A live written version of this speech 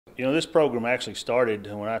You know, this program actually started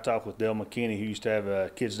when I talked with Dale McKinney, who used to have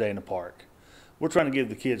a Kids Day in the Park. We're trying to give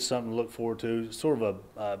the kids something to look forward to, sort of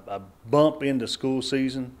a bump into school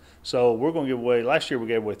season. So we're going to give away, last year we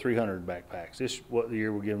gave away 300 backpacks. This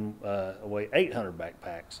year we're giving away 800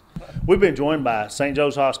 backpacks. We've been joined by St.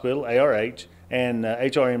 Joe's Hospital, ARH, and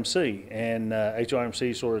HRMC. And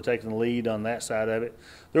HRMC sort of taking the lead on that side of it.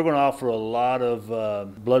 They're going to offer a lot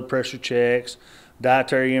of blood pressure checks,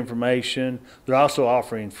 dietary information. They're also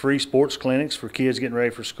offering free sports clinics for kids getting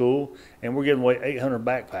ready for school, and we're giving away 800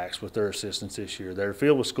 backpacks with their assistance this year. They're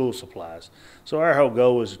filled with school supplies. So our whole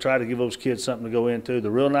goal is to try to give those kids something to go into.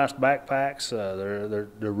 They're real nice backpacks.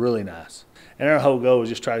 They're really nice. And our whole goal is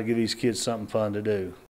just try to give these kids something fun to do.